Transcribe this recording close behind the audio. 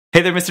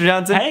Hey there, Mr.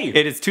 Johnson. Hey.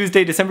 It is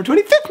Tuesday, December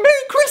 25th. Merry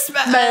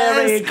Christmas!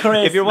 Merry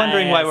Christmas! If you're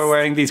wondering why we're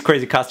wearing these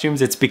crazy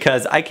costumes, it's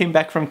because I came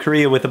back from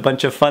Korea with a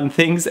bunch of fun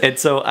things, and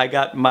so I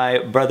got my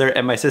brother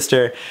and my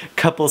sister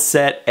couple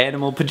set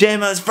animal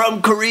pajamas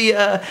from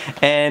Korea,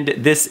 and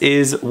this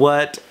is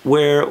what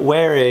we're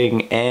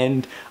wearing.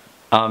 And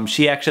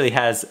she actually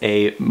has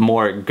a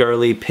more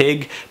girly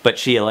pig, but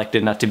she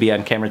elected not to be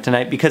on camera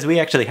tonight because we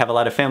actually have a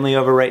lot of family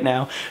over right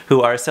now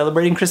who are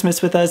celebrating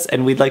Christmas with us,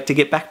 and we'd like to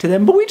get back to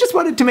them, but we just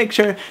wanted to make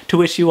sure to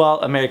wish you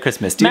all a Merry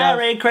Christmas.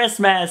 Merry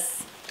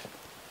Christmas!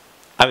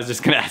 I was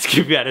just gonna ask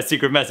you if you had a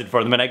secret message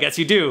for them, and I guess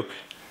you do.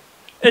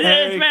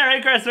 It's Merry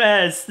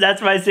Christmas!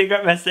 That's my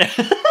secret message.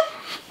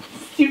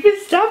 You can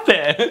stop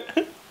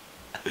it.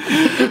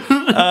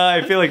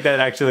 I feel like that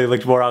actually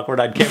looked more awkward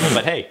on camera,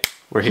 but hey.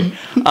 We're here.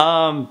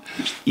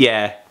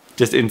 Yeah,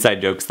 just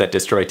inside jokes that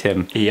destroy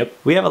Tim. Yep.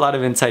 We have a lot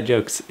of inside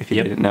jokes, if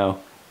you didn't know.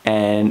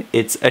 And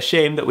it's a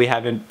shame that we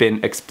haven't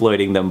been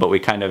exploiting them, but we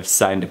kind of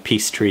signed a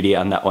peace treaty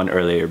on that one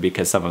earlier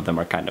because some of them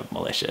are kind of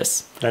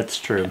malicious. That's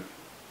true.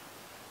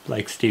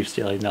 Like Steve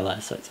stealing the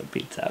last slice of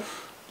pizza.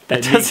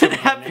 That doesn't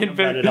happen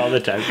about it all the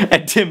time.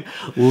 And Tim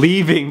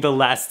leaving the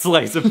last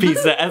slice of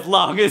pizza as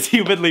long as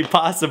humanly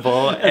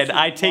possible, and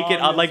I take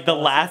it on like the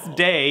last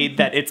day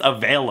that it's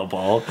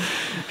available.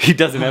 He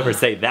doesn't ever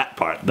say that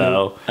part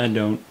though. No, I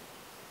don't.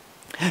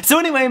 So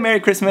anyway,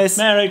 Merry Christmas.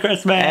 Merry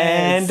Christmas!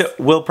 And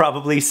we'll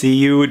probably see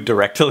you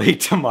directly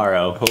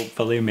tomorrow.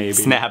 Hopefully, maybe.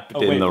 Snapped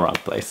in the wrong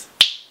place.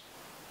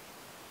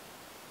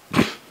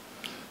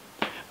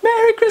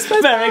 Merry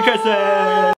Christmas! Merry Christmas!